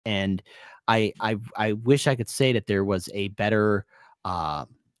And I wish I could say that there was a better uh,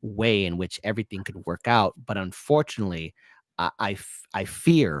 way in which everything could work out, but unfortunately, I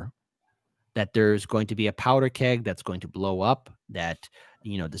fear that there's going to be a powder keg that's going to blow up. That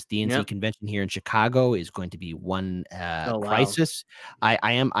this DNC Yep. convention here in Chicago is going to be one Oh, wow. crisis. I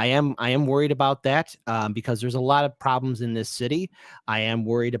am worried about that because there's a lot of problems in this city. I am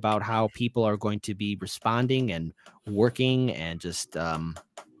worried about how people are going to be responding and working and just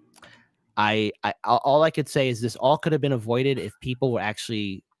all I could say is this all could have been avoided if people were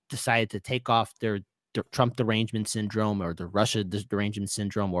actually decided to take off their Trump derangement syndrome or the Russia derangement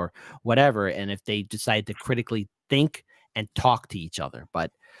syndrome or whatever, and if they decide to critically think and talk to each other.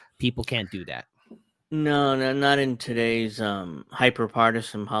 But people can't do that. No, no, not in today's hyper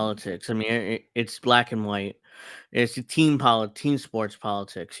partisan politics. I mean, it's black and white. It's team sports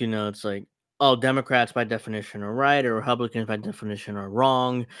politics. It's like, oh, Democrats by definition are right, or Republicans by definition are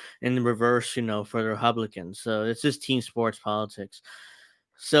wrong, and the reverse, for the Republicans. So it's just team sports politics.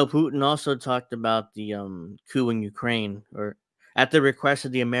 So Putin also talked about the coup in Ukraine, or at the request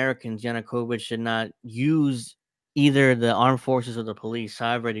of the Americans, Yanukovych should not use either the armed forces or the police.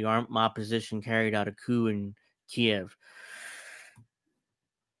 However, the armed opposition carried out a coup in Kiev.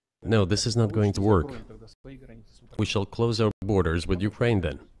 No, this is not going to work. We shall close our borders with Ukraine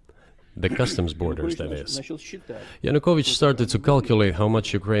then. The customs borders, that is. Yanukovych started to calculate how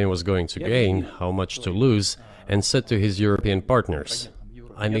much Ukraine was going to gain, how much to lose, and said to his European partners,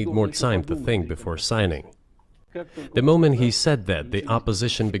 I need more time to think before signing. The moment he said that, the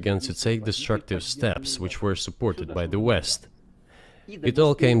opposition began to take destructive steps which were supported by the West. It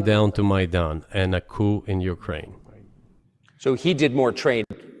all came down to Maidan and a coup in Ukraine. So he did more trade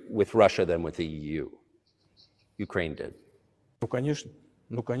with Russia than with the EU. Ukraine did.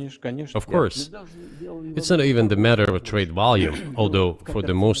 Of course. It's not even the matter of trade volume, although for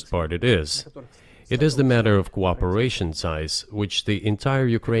the most part it is. It is the matter of cooperation ties, which the entire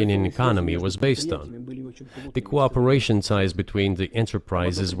Ukrainian economy was based on. The cooperation ties between the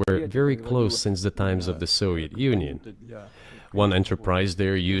enterprises were very close since the times of the Soviet Union. One enterprise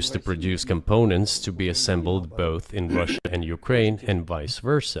there used to produce components to be assembled both in Russia and Ukraine and vice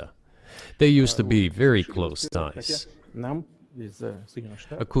versa. They used to be very close ties.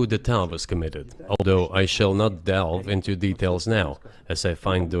 A coup d'etat was committed, although I shall not delve into details now, as I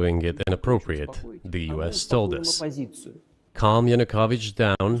find doing it inappropriate, the US told us. Calm Yanukovych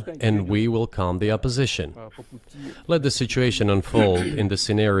down, and we will calm the opposition. Let the situation unfold in the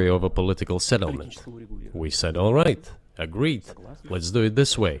scenario of a political settlement. We said, all right, agreed, let's do it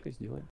this way.